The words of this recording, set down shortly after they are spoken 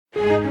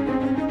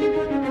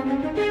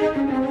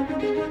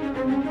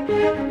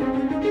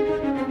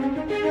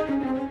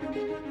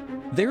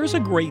There is a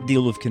great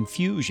deal of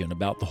confusion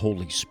about the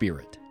Holy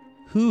Spirit.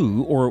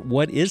 Who or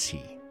what is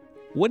He?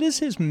 What is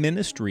His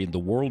ministry in the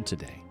world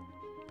today?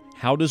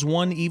 How does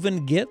one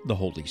even get the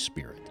Holy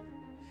Spirit?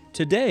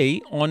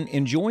 Today, on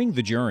Enjoying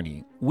the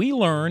Journey, we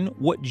learn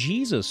what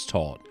Jesus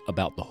taught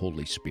about the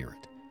Holy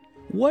Spirit.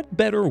 What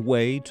better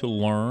way to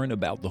learn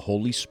about the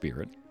Holy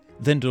Spirit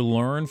than to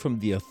learn from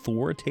the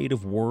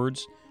authoritative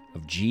words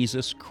of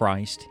Jesus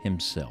Christ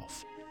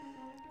Himself?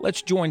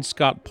 Let's join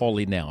Scott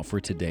Pauley now for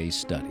today's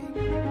study.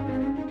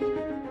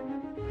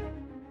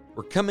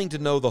 We're coming to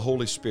know the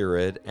Holy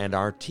Spirit, and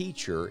our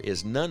teacher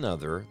is none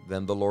other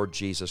than the Lord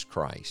Jesus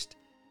Christ.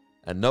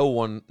 And no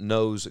one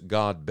knows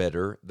God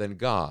better than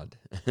God.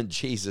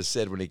 Jesus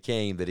said when He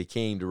came that He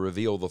came to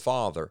reveal the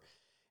Father.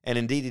 And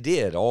indeed He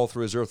did, all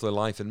through His earthly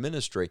life and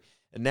ministry.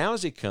 And now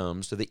as He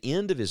comes to the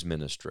end of His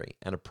ministry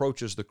and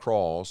approaches the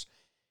cross,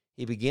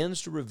 He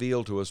begins to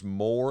reveal to us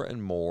more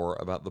and more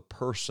about the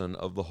person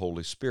of the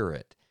Holy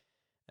Spirit.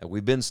 And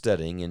we've been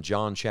studying in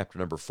John chapter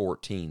number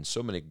 14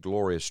 so many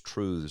glorious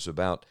truths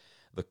about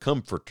the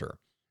Comforter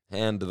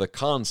and the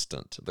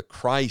Constant, the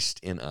Christ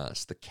in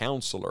us, the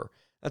Counselor.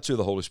 That's who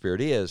the Holy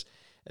Spirit is.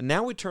 And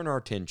now we turn our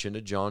attention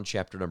to John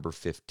chapter number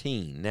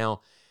 15.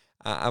 Now,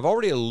 I've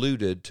already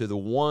alluded to the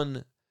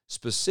one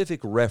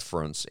specific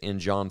reference in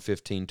John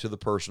 15 to the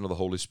person of the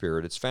Holy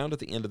Spirit. It's found at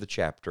the end of the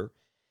chapter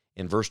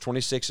in verse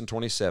 26 and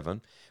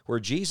 27, where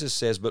Jesus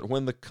says, "But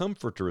when the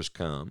Comforter is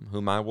come,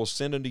 whom I will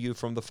send unto you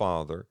from the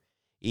Father,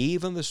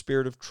 even the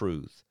Spirit of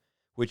truth,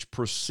 which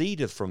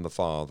proceedeth from the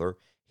Father,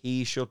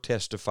 He shall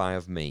testify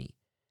of me.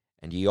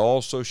 And ye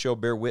also shall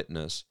bear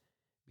witness,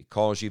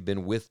 because you've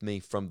been with me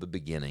from the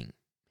beginning."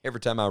 Every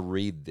time I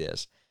read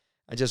this,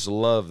 I just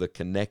love the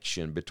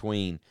connection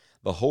between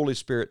the Holy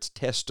Spirit's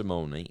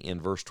testimony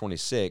in verse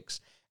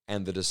 26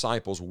 and the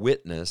disciples'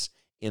 witness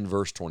in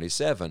verse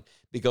 27,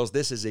 because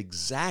this is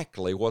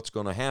exactly what's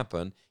going to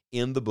happen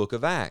in the book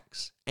of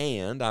Acts.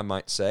 And I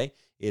might say,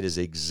 it is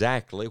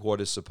exactly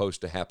what is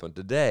supposed to happen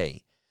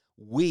today.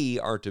 We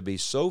are to be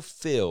so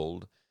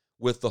filled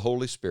with the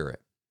Holy Spirit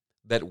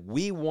that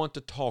we want to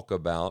talk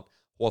about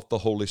what the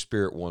Holy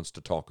Spirit wants to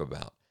talk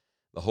about.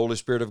 The Holy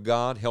Spirit of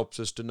God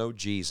helps us to know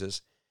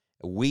Jesus.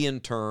 We,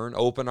 in turn,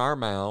 open our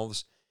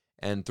mouths,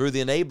 and through the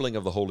enabling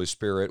of the Holy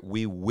Spirit,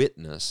 we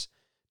witness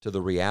to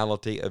the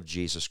reality of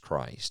Jesus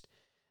Christ.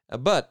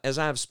 But as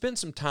I've spent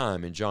some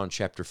time in John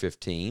chapter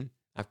 15,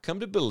 I've come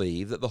to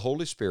believe that the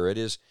Holy Spirit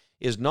is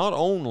not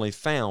only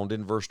found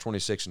in verse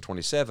 26 and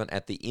 27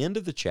 at the end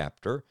of the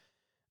chapter,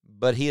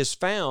 but He is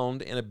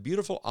found in a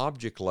beautiful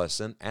object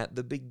lesson at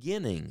the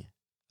beginning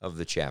of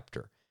the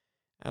chapter.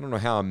 I don't know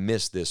how I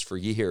missed this for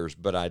years,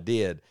 but I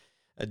did.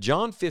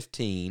 John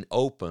 15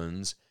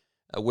 opens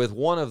with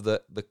one of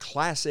the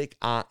classic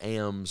I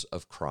ams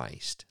of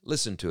Christ.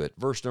 Listen to it.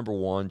 Verse number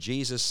 1,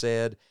 Jesus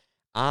said,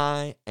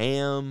 "I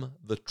am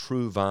the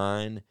true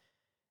vine,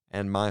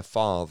 and my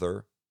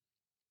Father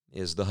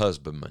is the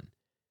husbandman."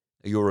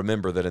 You'll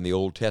remember that in the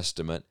Old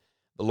Testament,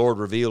 the Lord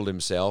revealed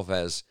Himself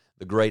as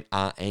the great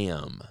I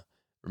am.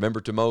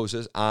 Remember to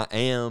Moses, "I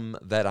am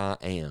that I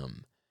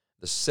am,"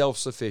 the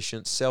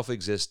self-sufficient,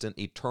 self-existent,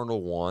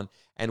 eternal one.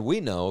 And we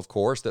know, of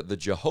course, that the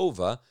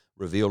Jehovah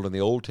revealed in the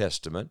Old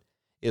Testament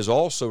is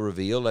also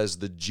revealed as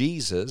the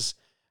Jesus,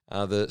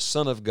 the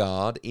Son of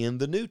God, in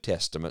the New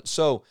Testament.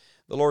 So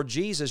the Lord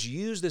Jesus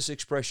used this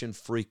expression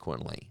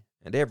frequently,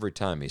 and every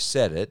time He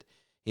said it,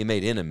 He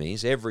made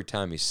enemies. Every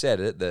time He said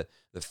it, the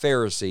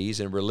Pharisees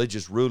and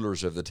religious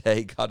rulers of the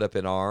day got up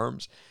in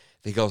arms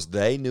because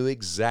they knew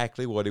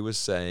exactly what He was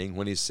saying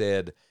when He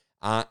said,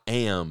 "I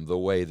am the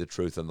way, the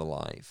truth, and the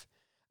life.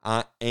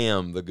 I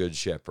am the good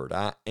shepherd.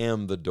 I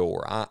am the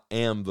door. I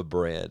am the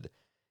bread."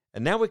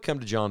 And now we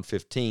come to John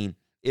 15.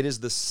 It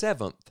is the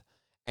seventh,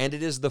 and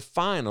it is the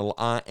final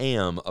I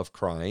am of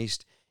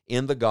Christ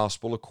in the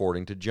gospel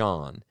according to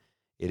John.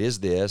 It is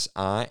this: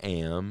 "I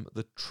am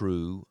the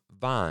true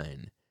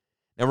vine."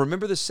 Now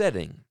remember the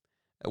setting.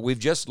 We've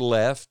just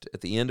left at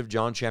the end of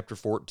John chapter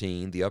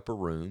 14, the upper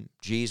room.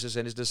 Jesus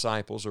and His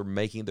disciples are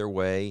making their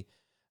way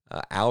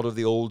out of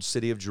the old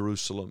city of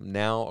Jerusalem,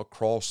 now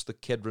across the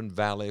Kedron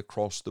Valley,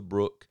 across the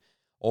brook,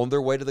 on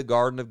their way to the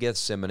Garden of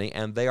Gethsemane,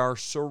 and they are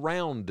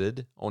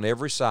surrounded on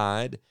every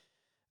side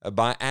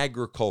by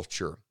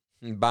agriculture,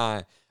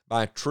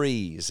 by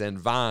trees and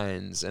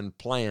vines and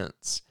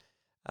plants.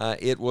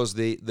 It was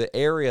the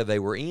area they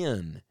were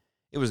in.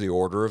 It was the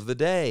order of the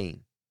day.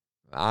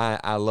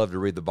 I love to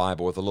read the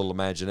Bible with a little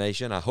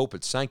imagination. I hope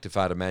it's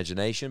sanctified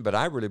imagination, but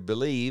I really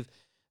believe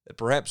that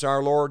perhaps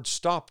our Lord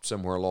stopped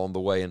somewhere along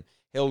the way and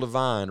held a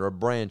vine or a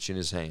branch in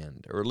His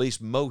hand, or at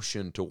least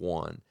motioned to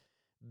one.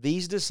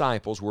 These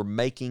disciples were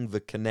making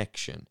the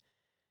connection.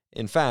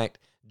 In fact,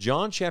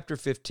 John chapter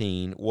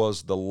 15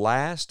 was the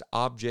last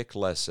object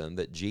lesson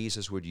that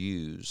Jesus would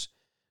use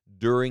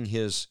during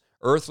His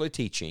earthly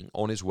teaching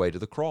on His way to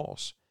the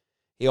cross.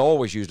 He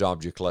always used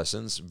object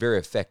lessons very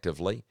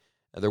effectively.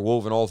 They're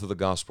woven all through the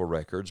gospel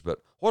records,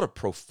 but what a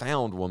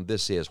profound one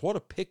this is. What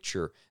a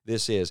picture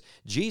this is.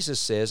 Jesus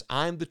says,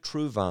 "I'm the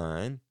true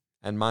vine,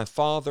 and my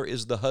Father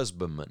is the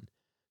husbandman."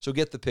 So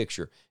get the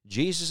picture.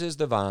 Jesus is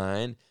the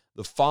vine.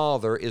 The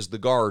Father is the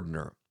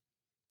gardener.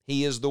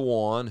 He is the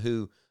one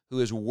who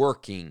is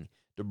working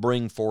to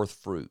bring forth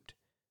fruit.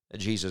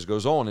 Jesus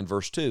goes on in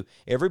verse 2,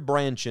 "Every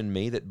branch in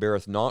me that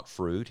beareth not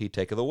fruit, he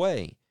taketh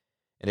away.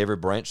 And every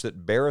branch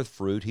that beareth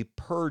fruit, he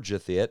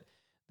purgeth it,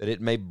 that it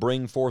may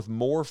bring forth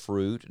more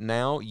fruit.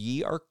 Now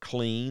ye are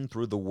clean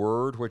through the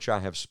word which I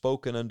have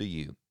spoken unto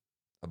you.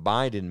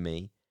 Abide in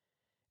me,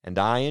 and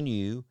I in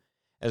you.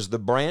 As the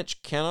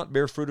branch cannot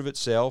bear fruit of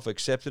itself,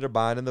 except it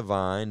abide in the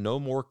vine, no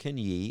more can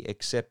ye,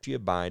 except ye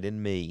abide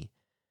in me.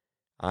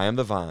 I am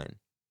the vine,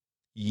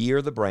 ye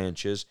are the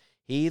branches.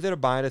 He that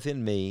abideth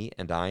in me,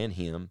 and I in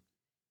him,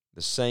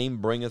 the same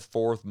bringeth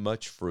forth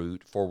much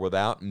fruit, for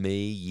without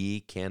me ye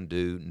can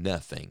do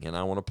nothing." And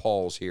I want to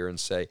pause here and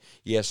say,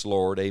 yes,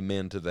 Lord,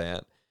 amen to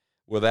that.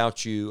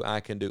 Without you, I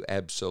can do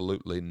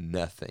absolutely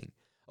nothing.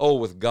 Oh,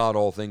 with God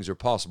all things are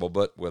possible,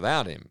 but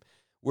without him,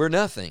 we're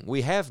nothing.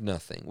 We have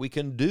nothing. We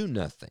can do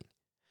nothing.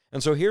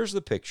 And so here's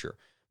the picture.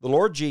 The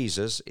Lord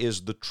Jesus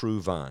is the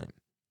true vine.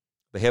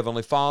 The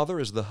Heavenly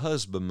Father is the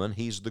husbandman.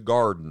 He's the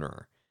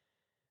gardener.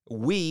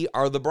 We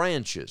are the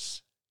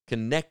branches,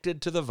 connected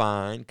to the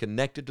vine,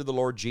 connected to the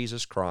Lord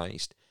Jesus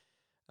Christ.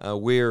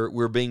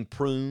 We're being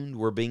pruned,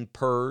 we're being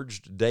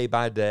purged day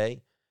by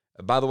day.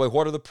 By the way,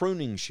 what are the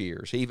pruning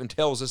shears? He even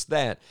tells us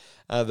that.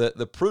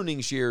 The pruning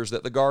shears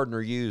that the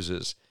gardener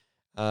uses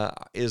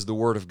is the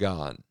Word of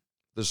God.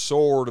 The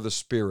sword of the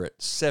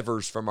Spirit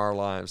severs from our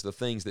lives the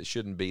things that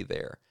shouldn't be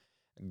there,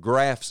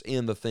 grafts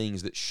in the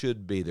things that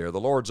should be there.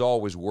 The Lord's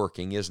always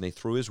working, isn't he,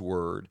 through his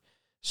Word,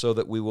 so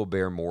that we will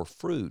bear more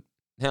fruit.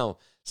 Now,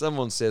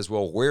 someone says,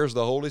 well, where's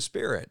the Holy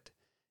Spirit?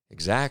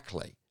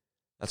 Exactly.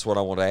 That's what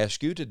I want to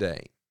ask you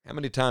today. How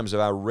many times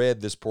have I read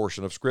this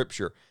portion of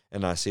Scripture,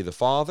 and I see the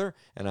Father,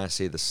 and I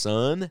see the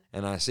Son,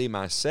 and I see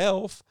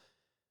myself?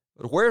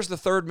 But where's the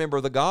third member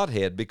of the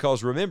Godhead?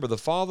 Because remember, the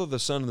Father, the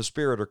Son, and the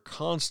Spirit are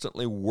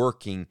constantly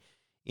working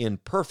in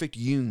perfect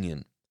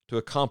union to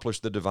accomplish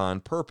the divine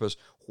purpose.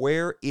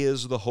 Where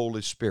is the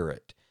Holy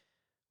Spirit?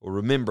 Well,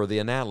 remember the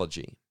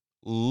analogy.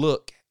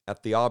 Look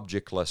at the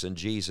object lesson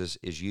Jesus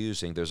is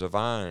using. There's a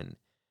vine,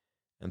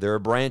 and there are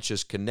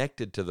branches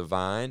connected to the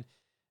vine.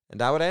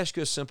 And I would ask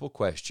you a simple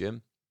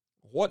question.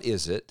 What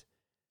is it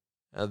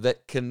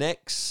that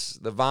connects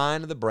the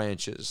vine and the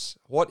branches?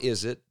 What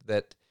is it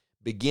that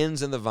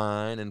begins in the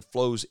vine and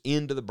flows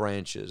into the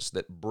branches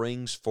that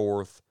brings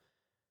forth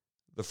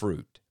the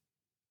fruit?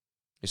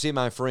 You see,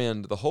 my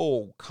friend, the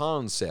whole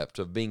concept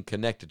of being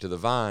connected to the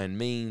vine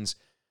means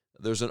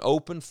there's an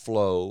open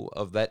flow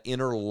of that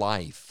inner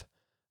life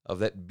of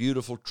that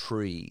beautiful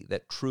tree,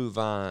 that true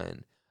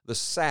vine, the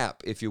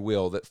sap, if you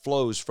will, that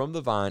flows from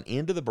the vine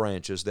into the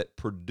branches that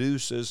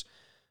produces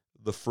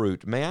the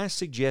fruit. May I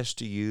suggest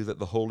to you that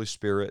the Holy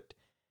Spirit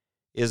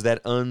is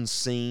that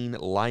unseen,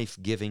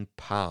 life-giving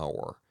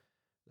power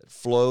that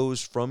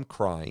flows from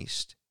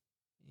Christ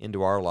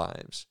into our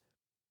lives.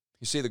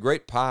 You see, the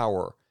great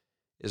power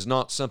is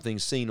not something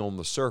seen on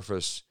the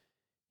surface.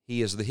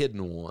 He is the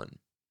hidden one.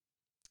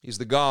 He's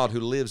the God who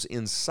lives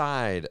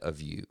inside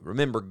of you.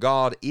 Remember,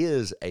 God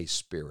is a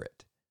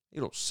spirit.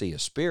 You don't see a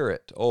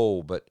spirit,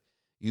 but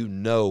you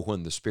know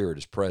when the Spirit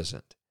is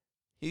present.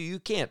 You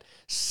can't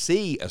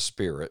see a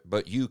spirit,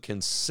 but you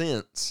can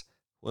sense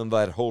when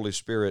that Holy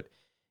Spirit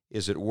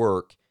is at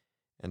work.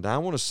 And I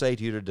want to say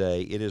to you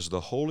today, it is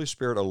the Holy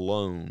Spirit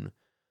alone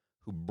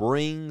who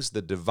brings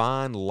the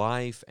divine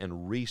life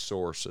and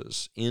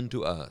resources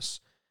into us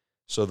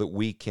so that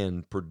we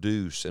can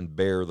produce and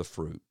bear the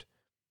fruit.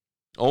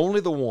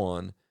 Only the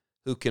one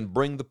who can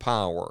bring the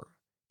power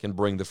can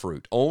bring the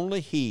fruit.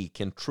 Only he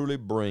can truly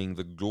bring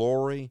the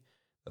glory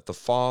that the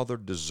Father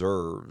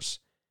deserves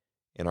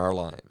in our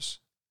lives.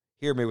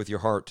 Hear me with your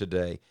heart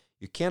today.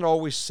 You can't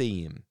always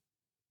see him,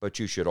 but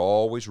you should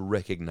always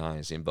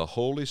recognize him. The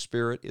Holy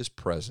Spirit is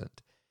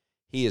present.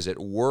 He is at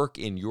work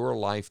in your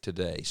life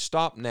today.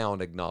 Stop now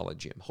and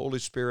acknowledge him. Holy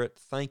Spirit,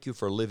 thank you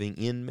for living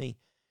in me.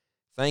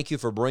 Thank you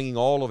for bringing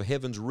all of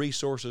heaven's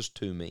resources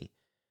to me.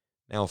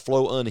 Now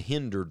flow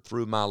unhindered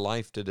through my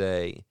life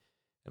today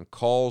and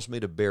cause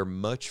me to bear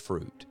much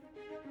fruit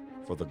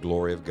for the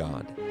glory of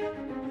God.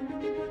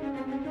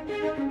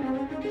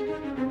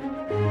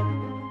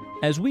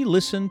 As we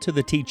listen to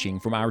the teaching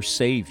from our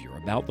Savior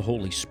about the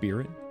Holy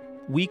Spirit,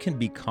 we can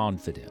be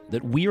confident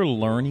that we are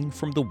learning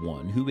from the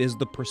one who is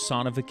the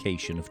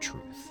personification of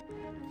truth.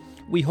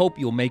 We hope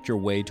you'll make your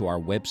way to our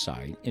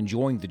website,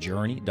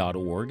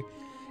 enjoyingthejourney.org,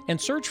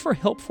 and search for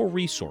helpful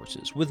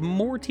resources with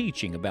more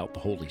teaching about the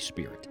Holy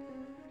Spirit.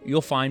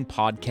 You'll find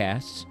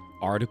podcasts,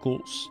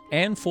 articles,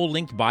 and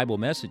full-length Bible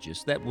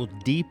messages that will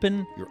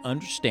deepen your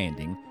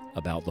understanding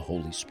about the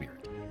Holy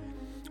Spirit.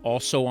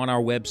 Also on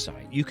our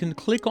website, you can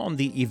click on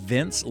the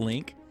events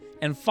link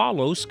and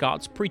follow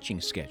Scott's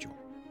preaching schedule.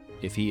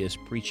 If he is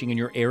preaching in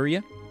your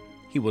area,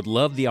 he would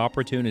love the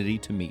opportunity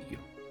to meet you.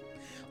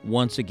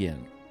 Once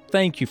again,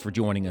 thank you for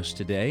joining us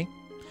today.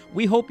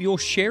 We hope you'll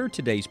share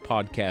today's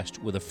podcast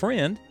with a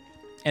friend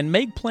and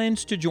make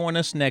plans to join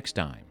us next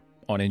time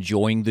on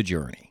Enjoying the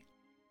Journey.